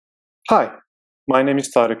Hi, my name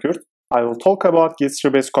is Tarık Ürt. I will talk about Git's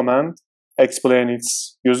Rebase command, explain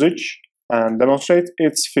its usage, and demonstrate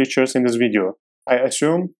its features in this video. I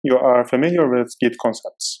assume you are familiar with Git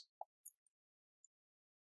concepts.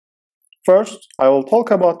 First, I will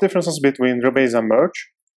talk about differences between Rebase and Merge.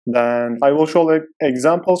 Then I will show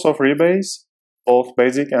examples of Rebase, both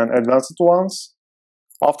basic and advanced ones.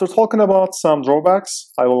 After talking about some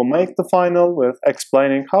drawbacks, I will make the final with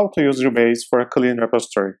explaining how to use Rebase for a clean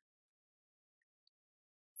repository.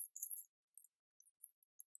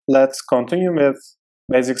 Let's continue with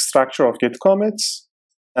basic structure of Git commits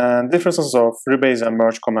and differences of Rebase and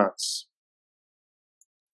Merge commands.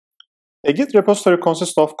 A Git repository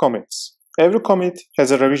consists of commits. Every commit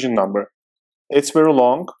has a revision number. It's very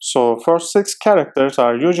long, so first 6 characters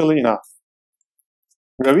are usually enough.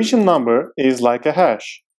 Revision number is like a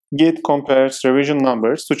hash. Git compares revision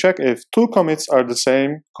numbers to check if 2 commits are the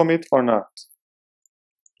same commit or not.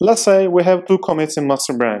 Let's say we have 2 commits in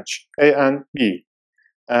master branch, A and B,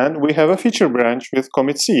 and we have a feature branch with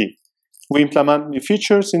commit C. We implement new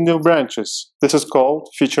features in new branches. This is called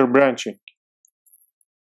feature branching.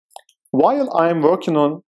 While I am working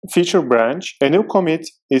on feature branch, a new commit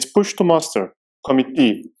is pushed to master, commit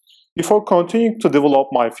D. Before continuing to develop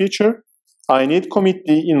my feature, I need commit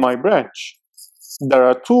D in my branch. There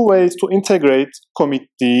are 2 ways to integrate commit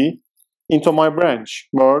D into my branch,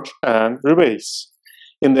 merge and rebase.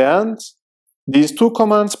 In the end, these 2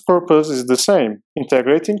 commands' purpose is the same,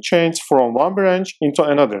 integrating change from one branch into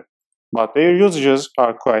another, but their usages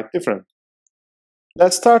are quite different.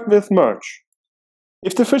 Let's start with merge.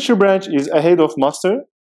 If the feature branch is ahead of master,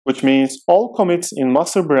 which means all commits in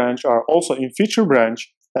master branch are also in feature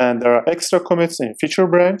branch and there are extra commits in feature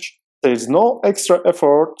branch, there is no extra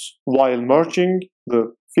effort while merging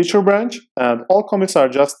the feature branch and all commits are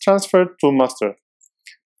just transferred to master.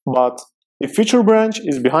 But if feature branch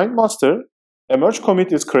is behind master, a merge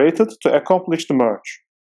commit is created to accomplish the merge.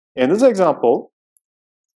 In this example,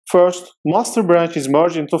 first master branch is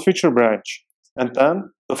merged into feature branch and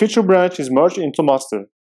then the feature branch is merged into master.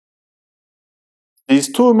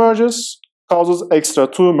 These 2 merges causes extra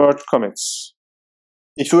 2 merge commits.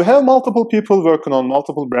 If you have multiple people working on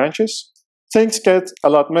multiple branches, things get a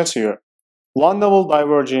lot messier. One level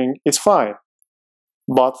diverging is fine,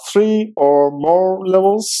 but 3 or more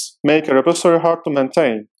levels make a repository hard to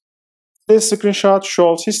maintain. This screenshot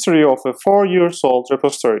shows history of a 4-year-old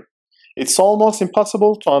repository. It's almost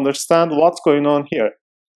impossible to understand what's going on here.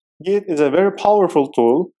 Git is a very powerful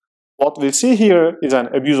tool. What we see here is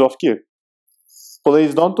an abuse of Git.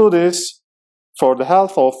 Please don't do this for the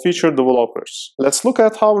health of future developers. Let's look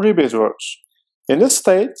at how Rebase works. In this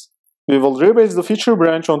state, we will rebase the feature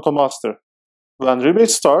branch onto master. When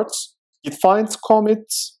Rebase starts, it finds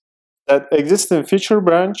commits that exist in feature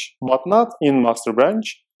branch but not in master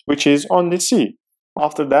branch, which is only C.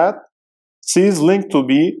 After that, C's link to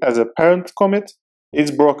B as a parent commit is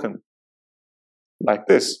broken, like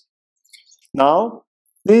this. Now,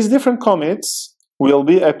 these different commits will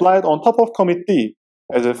be applied on top of commit D,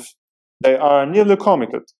 as if they are newly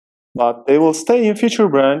committed, but they will stay in feature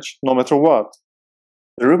branch no matter what.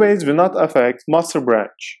 The rebase will not affect master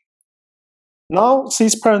branch. Now,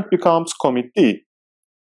 C's parent becomes commit D.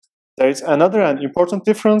 There is another and important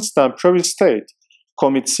difference than previous state.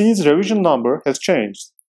 Commit C's revision number has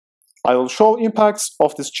changed. I will show impacts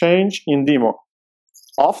of this change in demo.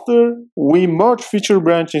 After we merge feature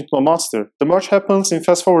branch into master, the merge happens in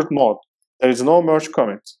fast-forward mode. There is no merge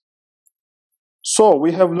commit. So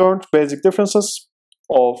we have learned basic differences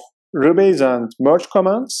of rebase and merge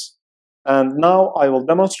commands, and now I will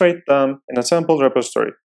demonstrate them in a sample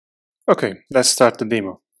repository. Okay, let's start the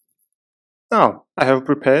demo. Now, I have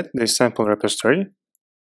prepared this sample repository,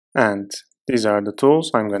 and these are the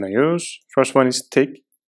tools I'm going to use. First one is tick.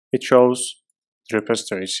 It shows the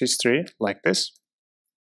repository's history like this.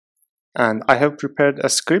 And I have prepared a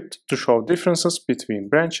script to show differences between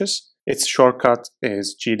branches. Its shortcut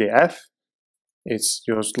is GDF. It's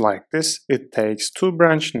used like this. It takes 2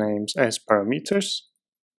 branch names as parameters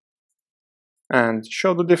and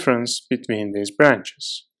show the difference between these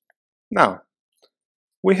branches. Now,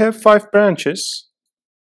 we have 5 branches,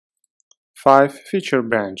 5 feature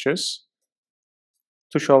branches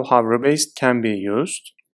to show how Rebase can be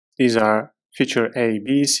used. These are feature A,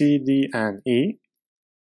 B, C, D, and E.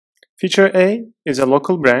 Feature A is a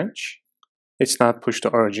local branch. It's not pushed to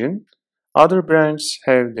origin. Other branches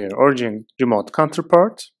have their origin remote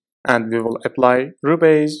counterpart, and we will apply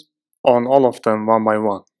Rebase on all of them one by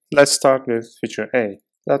one. Let's start with feature A.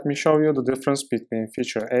 Let me show you the difference between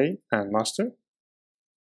feature A and master.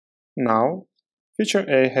 Now, feature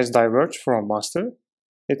A has diverged from master.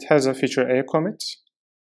 It has a feature A commit.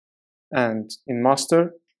 And in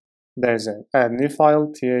master, there's an add new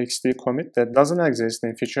file txt commit that doesn't exist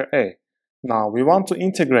in feature A. Now we want to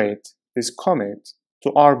integrate this commit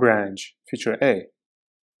to our branch, feature A.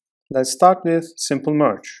 Let's start with simple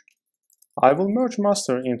merge. I will merge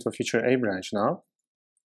master into feature A branch now.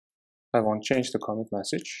 I won't change the commit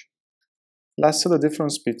message. Let's see the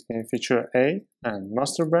difference between feature A and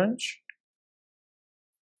master branch.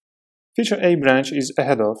 Feature A branch is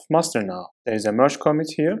ahead of master now. There is a merge commit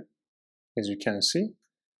here, as you can see.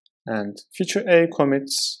 And feature A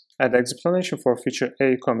commits, and the explanation for feature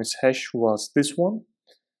A commits hash was this one.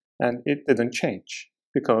 And it didn't change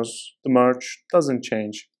because the merge doesn't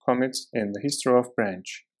change commits in the history of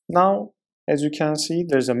branch. Now, as you can see,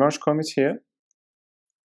 there's a merge commit here.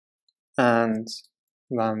 And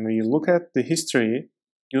when we look at the history,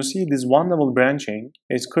 you see this one-level branching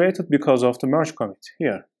is created because of the merge commit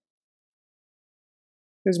here.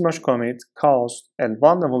 This merge commit caused a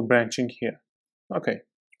one-level branching here. Okay.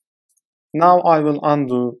 Now I will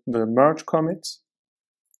undo the merge commit.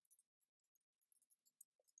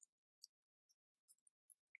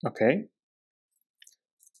 Okay.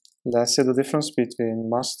 Let's see the difference between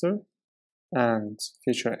master and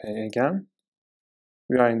feature A again.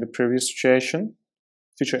 We are in the previous situation.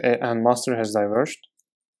 Feature A and master has diverged.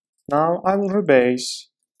 Now I will rebase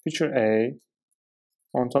feature A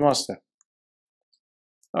onto master.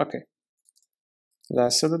 Okay.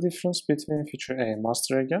 Let's see the difference between feature A and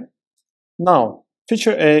master again. Now,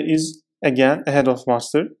 feature A is again ahead of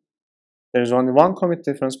master. There is only one commit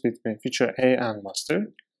difference between feature A and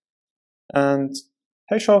master. And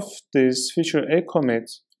hash of this feature A commit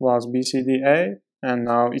was BCDA, and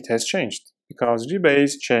now it has changed because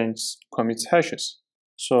Rebase changed commit hashes.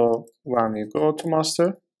 So when we go to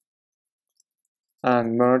master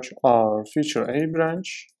and merge our feature A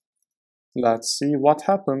branch, let's see what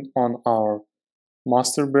happened on our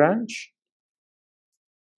master branch.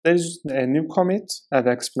 There is a new commit and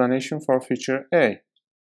explanation for feature A.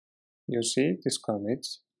 You see this commit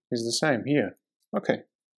is the same here. Okay.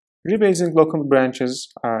 Rebasing local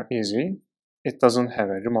branches are easy. It doesn't have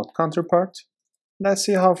a remote counterpart. Let's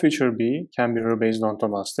see how feature B can be rebased onto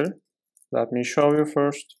master. Let me show you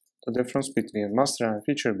first the difference between master and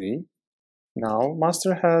feature B. Now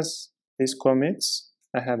master has these commits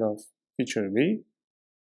ahead of feature B,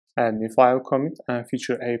 add new file commit and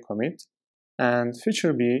feature A commit, and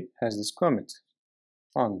feature B has this commit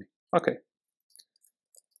only. Okay.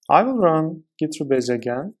 I will run git rebase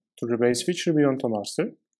again to rebase feature B onto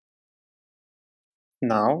master.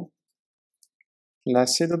 Now,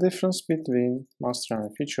 let's see the difference between master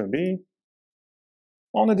and feature B.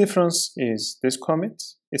 Only difference is this commit.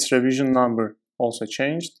 Its revision number also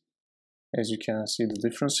changed. As you can see the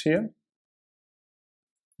difference here.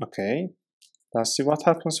 Okay, let's see what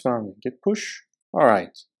happens when we git push.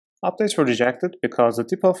 Alright, updates were rejected because the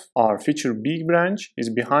tip of our feature B branch is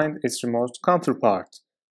behind its remote counterpart,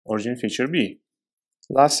 origin feature B.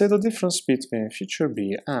 Let's see the difference between feature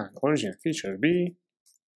B and origin feature B.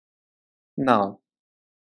 Now,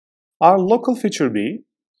 our local feature B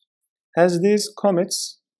has these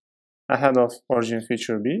commits ahead of origin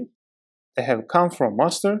feature B. They have come from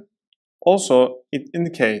master. Also, it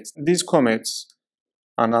indicates these commits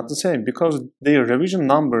are not the same because their revision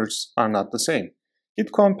numbers are not the same.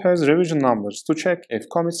 It compares revision numbers to check if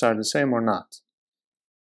commits are the same or not.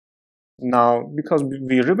 Now, because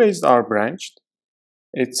we rebased our branch,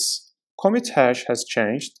 its commit hash has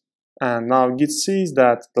changed, and now Git sees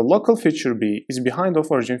that the local feature B is behind of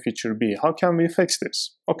origin feature B. How can we fix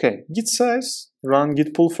this? Okay, Git says run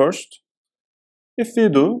git pull first. If we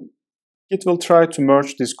do, Git will try to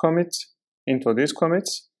merge this commit into these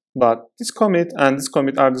commits, but this commit and this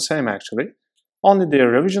commit are the same actually. Only their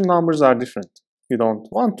revision numbers are different. We don't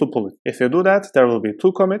want to pull it. If you do that, there will be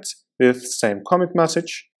two commits with same commit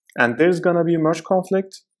message, and there's gonna be a merge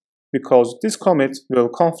conflict because this commit will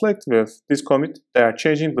conflict with this commit. They are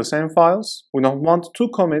changing the same files. We don't want two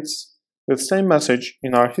commits with same message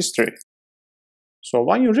in our history. So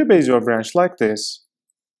when you rebase your branch like this,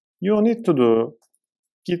 you need to do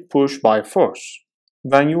git push by force.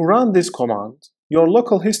 When you run this command, your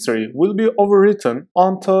local history will be overwritten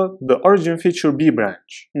onto the origin feature B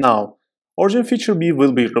branch. Now, origin feature B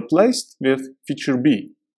will be replaced with feature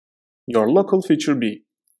B, your local feature B.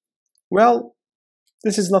 Well,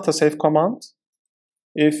 this is not a safe command.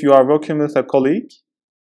 If you are working with a colleague,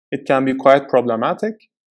 it can be quite problematic.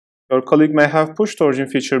 Your colleague may have pushed origin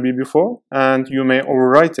feature B before, and you may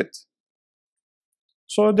overwrite it.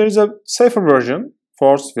 So there is a safer version,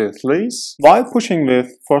 force with lease. While pushing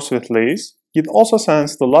with force with lease, Git also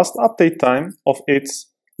sends the last update time of its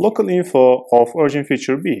local info of origin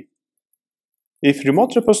feature B. If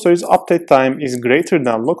remote repository's update time is greater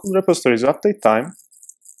than local repository's update time,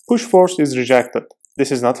 push force is rejected.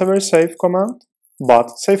 This is not a very safe command, but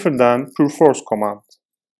safer than pure force command.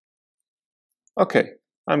 Okay,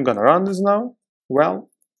 I'm gonna run this now. Well,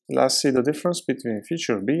 let's see the difference between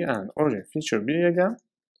feature B and origin feature B again.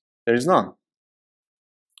 There is none.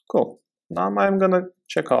 Cool. Now I'm gonna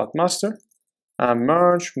check out master and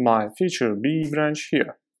merge my feature B branch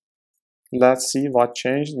here. Let's see what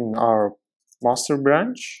changed in our master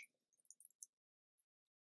branch.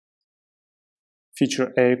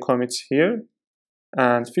 Feature A commits here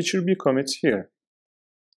and feature B commits here.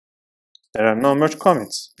 There are no merge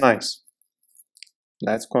commits. Nice.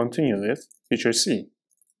 Let's continue with feature C.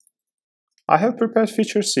 I have prepared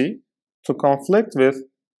feature C to conflict with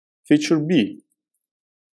feature B.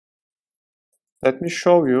 Let me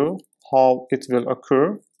show you how it will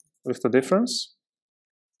occur with the difference.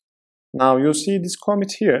 Now you see this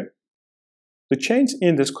commit here. The change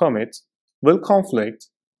in this commit will conflict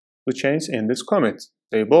the change in this commit.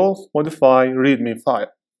 They both modify README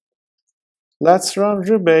file. Let's run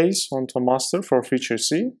Rebase onto master for feature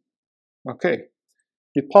C. Okay,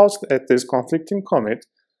 it paused at this conflicting commit.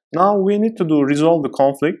 Now we need to resolve the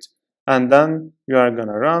conflict, and then we are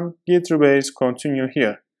gonna run git rebase continue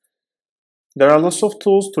here. There are lots of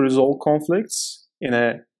tools to resolve conflicts in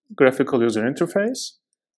a graphical user interface.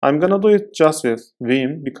 I'm gonna do it just with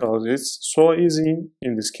Vim because it's so easy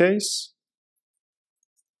in this case.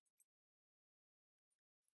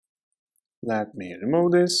 Let me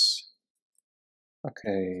remove this.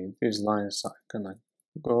 Okay, these lines are gonna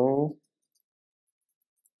go.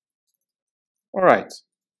 Alright,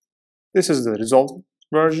 this is the result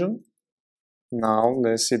version. Now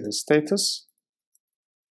let's see the status.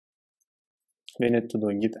 We need to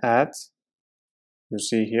do git add. You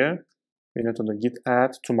see here, we need to do git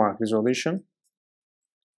add to mark resolution.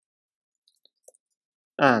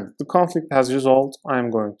 And the conflict has resolved. I'm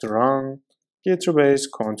going to run git rebase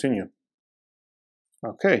continue.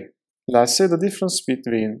 Okay, let's see the difference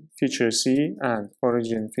between feature C and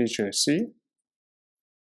origin feature C.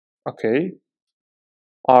 Okay,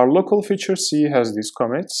 our local feature C has these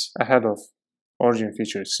commits ahead of origin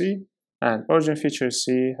feature C, and origin feature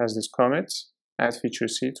C has these commits add feature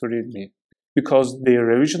C to README. Because their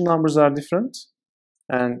revision numbers are different,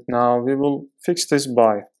 and now we will fix this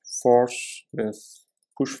by push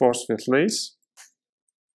force with lace.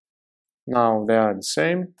 Now they are the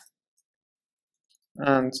same,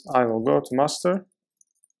 and I will go to master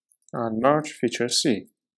and merge feature C.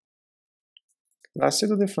 Let's see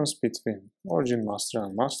the difference between origin master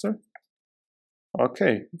and master.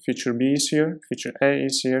 Okay, feature B is here, feature A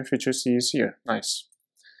is here, feature C is here. Nice.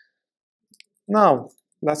 Now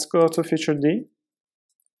let's go to feature D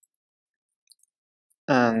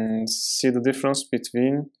and see the difference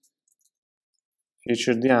between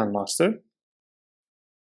feature D and master.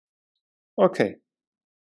 Okay,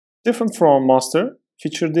 different from master,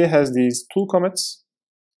 feature D has these two commits.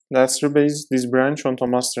 Let's rebase this branch onto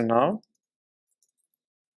master now,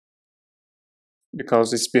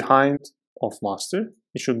 because it's behind of master.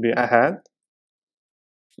 It should be ahead.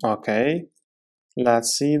 Okay, let's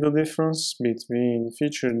see the difference between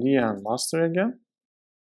feature D and master again.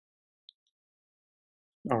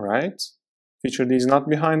 Alright, feature D is not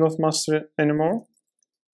behind of master anymore.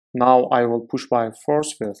 Now I will push by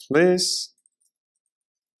force with this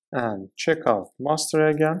and check out master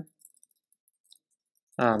again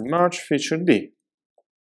and merge feature D.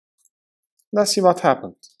 Let's see what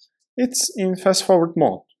happened. It's in fast forward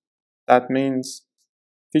mode. That means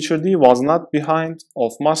feature D was not behind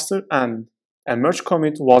of master and a merge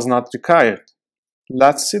commit was not required.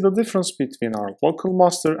 Let's see the difference between our local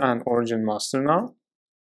master and origin master now.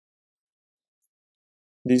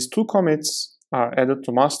 These two commits are added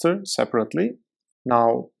to master separately.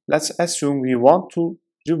 Now let's assume we want to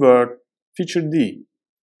revert feature D.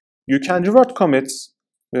 You can revert commits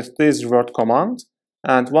with this revert command,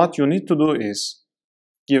 and what you need to do is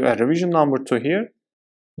give a revision number to here.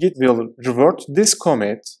 Git will revert this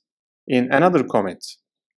commit in another commit.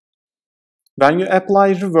 When you apply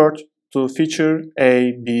revert to feature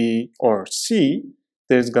A, B, or C,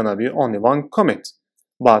 there's gonna be only one commit.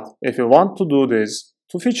 But if you want to do this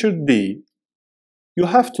to feature D, you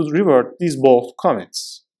have to revert these both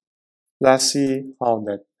commits. Let's see how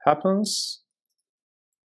that happens.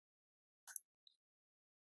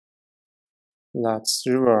 Let's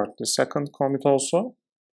revert the second commit also.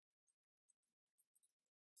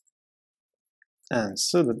 And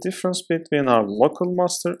see the difference between our local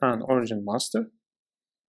master and origin master.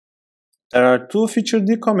 There are two feature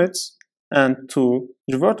D commits and 2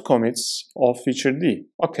 revert commits of feature D.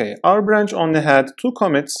 Okay, our branch only had 2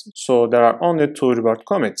 commits, so there are only 2 revert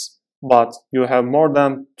commits. But you have more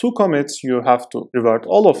than 2 commits, you have to revert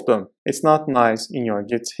all of them. It's not nice in your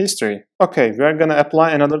Git history. Okay, we are gonna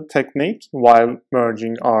apply another technique while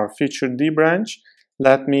merging our feature D branch.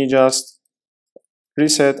 Let me just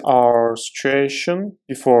reset our situation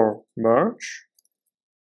before merge.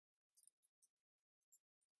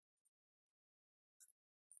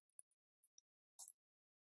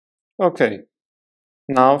 Okay,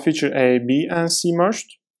 now feature A, B, and C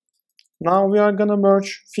merged. Now we are gonna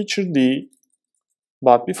merge feature D,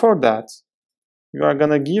 but before that, we are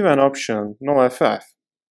gonna give an option noFF.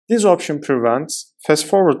 This option prevents fast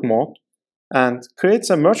forward mode and creates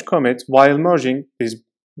a merge commit while merging this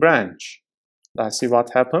branch. Let's see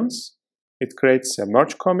what happens. It creates a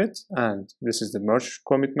merge commit, and this is the merge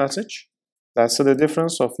commit message. That's the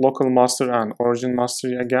difference of local master and origin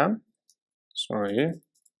mastery again. Sorry.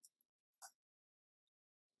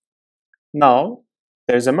 Now,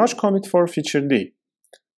 there is a merge commit for feature D.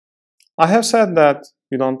 I have said that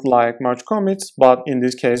we don't like merge commits, but in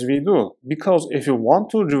this case we do. Because if you want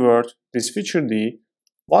to revert this feature D,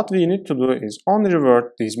 what we need to do is only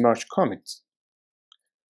revert these merge commits.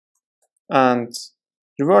 And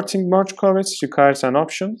reverting merge commits requires an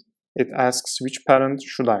option. It asks which parent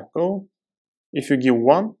should I go. If you give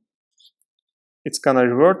 1, it's gonna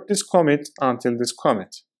revert this commit until this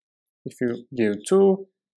commit. If you give 2,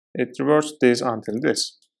 it reverts this until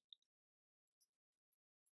this.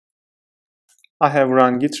 I have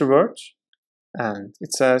run git revert, and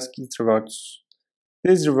it says git reverts.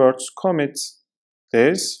 This reverts commits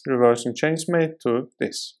this, reversing change made to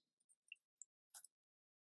this.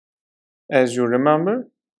 As you remember,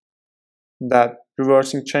 that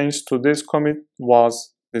reversing change to this commit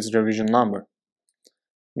was this revision number.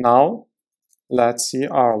 Now, let's see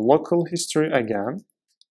our local history again.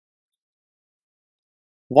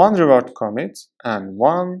 1 revert commit and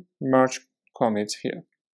 1 merge commit here.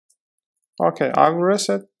 Okay, I will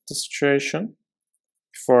reset the situation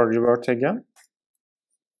before revert again.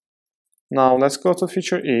 Now let's go to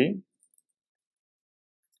feature E.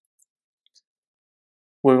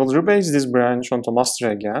 We will rebase this branch onto master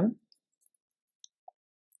again.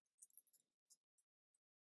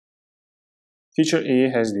 Feature E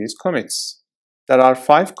has these commits. There are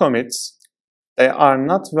 5 commits. They are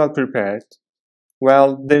not well prepared.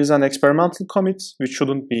 Well, there is an experimental commit which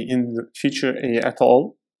shouldn't be in the feature E at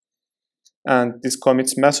all. And this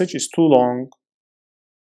commit's message is too long.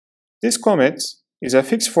 This commit is a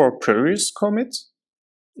fix for previous commit.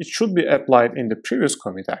 It should be applied in the previous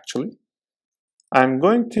commit actually. I'm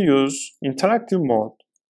going to use interactive mode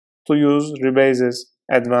to use Rebase's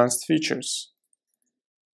advanced features.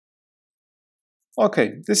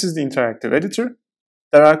 Okay, this is the interactive editor.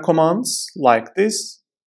 There are commands like this,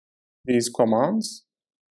 these commands.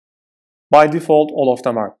 By default, all of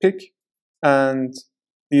them are pick, and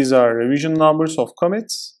these are revision numbers of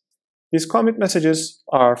commits. These commit messages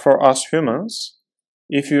are for us humans.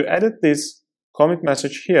 If you edit this commit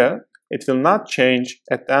message here, it will not change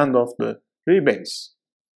at the end of the rebase.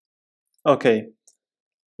 Okay,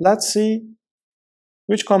 let's see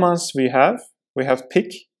which commands we have. We have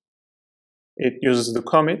pick. It uses the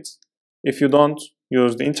commit. If you don't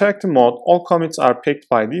use the interactive mode, all commits are picked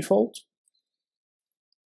by default.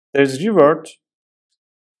 There's revert.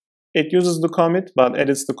 It uses the commit but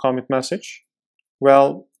edits the commit message.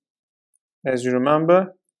 Well, as you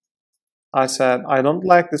remember, I said I don't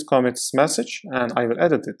like this commit's message and I will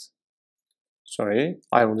edit it. Sorry,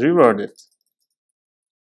 I will revert it.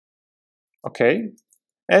 Okay,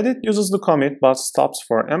 edit uses the commit but stops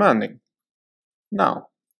for amending. Now,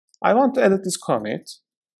 I want to edit this commit.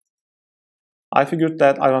 I figured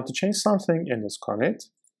that I want to change something in this commit.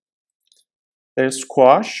 There's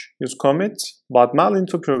squash, use commit, but mail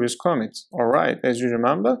into previous commit. Alright, as you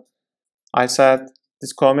remember, I said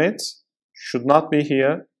this commit should not be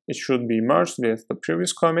here. It should be merged with the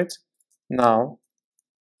previous commit. Now,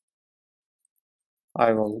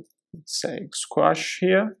 I will say squash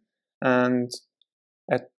here, and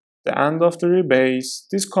at the end of the rebase,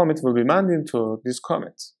 this commit will be manned into this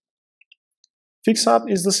commit. Fixup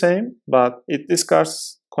is the same, but it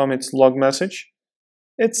discards commit's log message.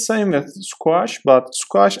 It's same with squash, but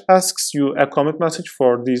squash asks you a commit message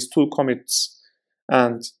for these 2 commits,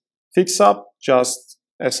 and fixup just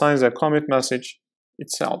assigns a commit message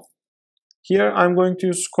itself. Here I'm going to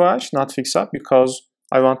use squash, not fixup, because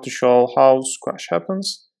I want to show how squash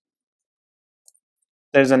happens.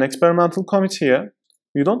 There's an experimental commit here.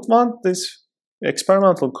 We don't want this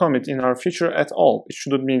experimental commit in our feature at all. It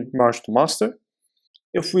shouldn't be merged to master.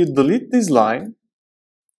 If we delete this line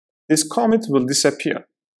this commit will disappear.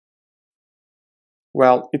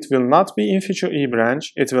 Well, it will not be in feature E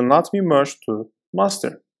branch, it will not be merged to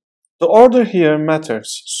master. The order here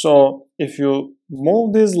matters, so if you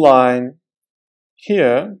move this line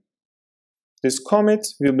here, this commit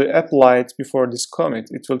will be applied before this commit.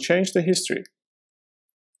 It will change the history.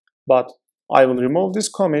 But I will remove this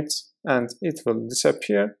commit and it will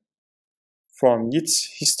disappear from Git's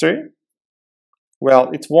history. Well,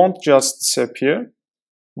 it won't just disappear,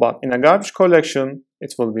 but in a garbage collection,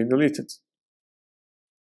 it will be deleted.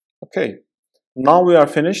 Okay, now we are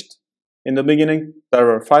finished. In the beginning, there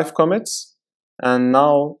were 5 commits, and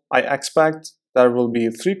now I expect there will be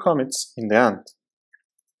 3 commits in the end.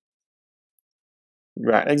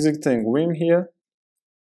 We are exiting Vim here.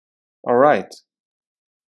 Alright.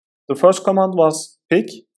 The first command was pick.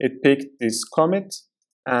 It picked this commit,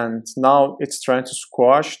 and now it's trying to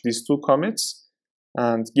squash these 2 commits,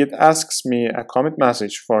 and Git asks me a commit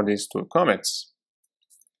message for these 2 commits.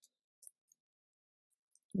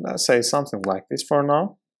 Let's say something like this for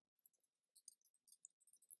now.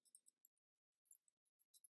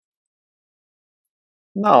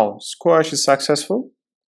 Now, squash is successful.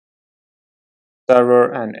 There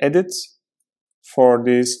were an edit for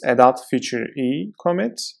this add feature E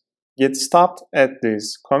commit. Git stopped at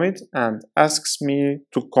this commit and asks me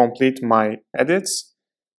to complete my edits.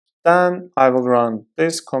 Then I will run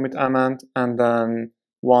this commit amend, and then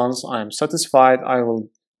once I am satisfied, I will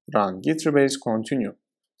run git rebase continue.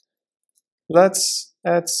 Let's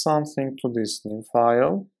add something to this new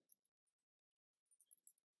file.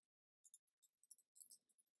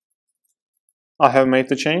 I have made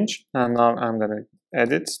the change, and now I'm going to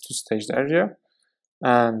edit to staged area,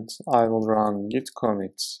 and I will run git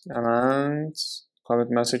commit, and commit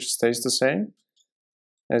message stays the same.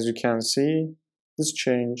 As you can see, this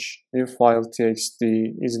change, new file txt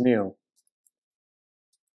is new.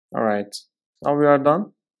 Alright, now we are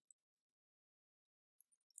done.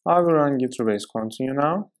 I will run git rebase continue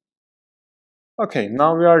now. Okay,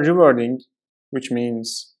 now we are rewording, which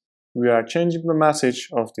means we are changing the message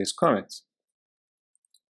of this commit.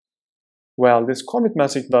 Well, this commit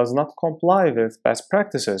message does not comply with best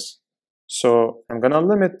practices, so I'm gonna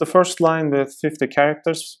limit the first line with 50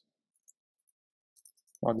 characters.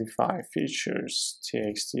 Modify features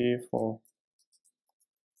txt for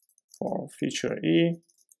feature E.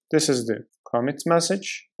 This is the commit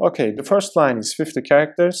message. Okay, the first line is 50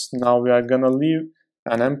 characters. Now we are gonna leave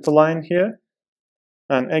an empty line here.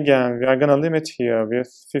 And again, we are gonna limit here with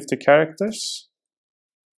 50 characters.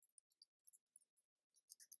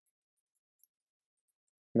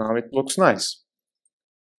 Now it looks nice.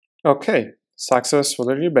 Okay,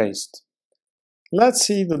 successfully rebased. Let's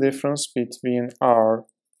see the difference between our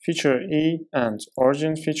feature E and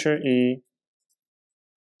origin feature E.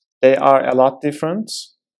 They are a lot different.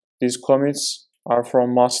 These commits are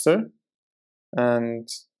from master, and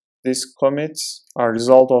these commits are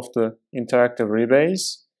result of the interactive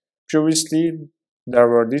rebase. Previously, there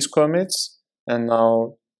were these commits, and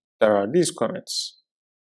now there are these commits.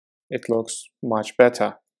 It looks much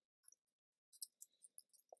better.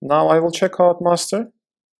 Now I will check out master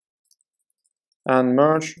and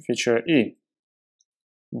merge feature E,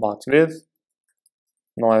 but with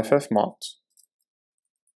no FF mode.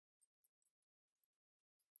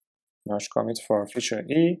 Merge commit for feature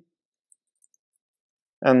E.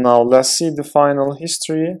 And now let's see the final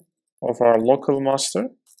history of our local master.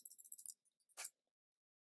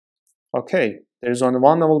 Okay, there is only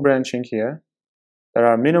one level branching here. There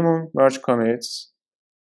are minimum merge commits,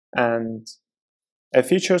 and a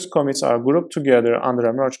features commits are grouped together under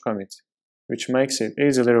a merge commit, which makes it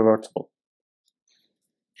easily revertible.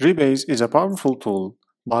 Rebase is a powerful tool,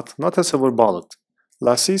 but not a silver bullet.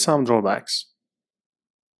 Let's see some drawbacks.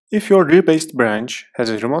 If your rebased branch has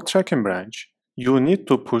a remote tracking branch, you need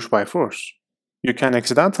to push by force. You can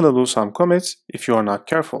accidentally lose some commits if you are not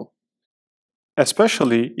careful.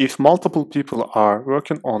 Especially if multiple people are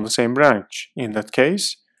working on the same branch. In that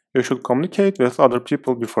case, you should communicate with other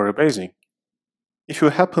people before rebasing. If you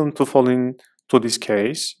happen to fall into this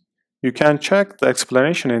case, you can check the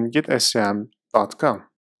explanation in gitscm.com.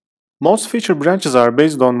 Most feature branches are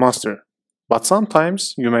based on master, but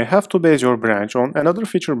sometimes you may have to base your branch on another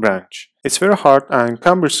feature branch. It's very hard and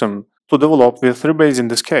cumbersome to develop with Rebase in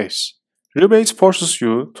this case. Rebase forces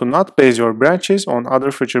you to not base your branches on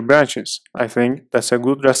other feature branches. I think that's a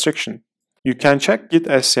good restriction. You can check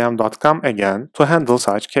gitscm.com again to handle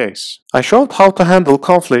such case. I showed how to handle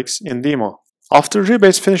conflicts in demo. After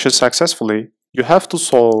Rebase finishes successfully, you have to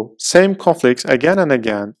solve same conflicts again and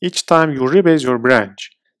again each time you rebase your branch.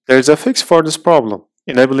 There is a fix for this problem,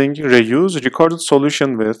 enabling reuse recorded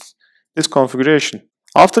solution with this configuration.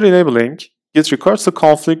 After enabling, Git records the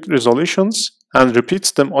conflict resolutions and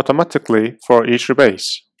repeats them automatically for each rebase.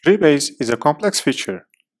 Rebase is a complex feature.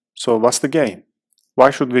 So what's the game? Why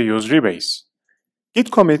should we use Rebase?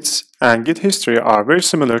 Git commits and Git history are very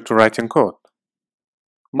similar to writing code.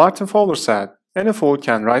 Martin Fowler said, "Any fool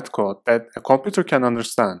can write code that a computer can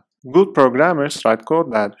understand. Good programmers write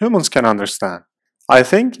code that humans can understand." I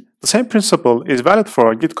think the same principle is valid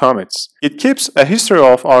for Git commits. It keeps a history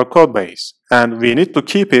of our code base, and we need to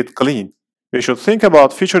keep it clean. We should think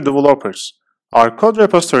about future developers. Our code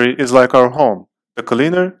repository is like our home. The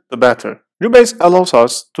cleaner, the better. Rebase allows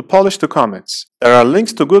us to polish the commits. There are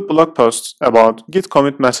links to good blog posts about Git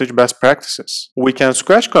commit message best practices. We can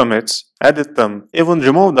scratch commits, edit them, even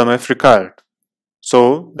remove them if required.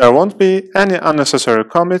 So there won't be any unnecessary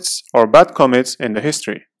commits or bad commits in the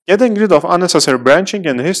history. Getting rid of unnecessary branching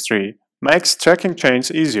in the history makes tracking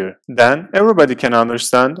changes easier. Then everybody can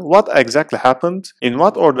understand what exactly happened, in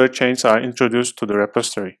what order changes are introduced to the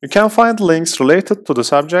repository. You can find links related to the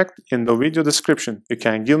subject in the video description. You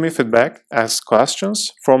can give me feedback, ask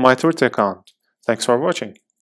questions from my Twitter account. Thanks for watching.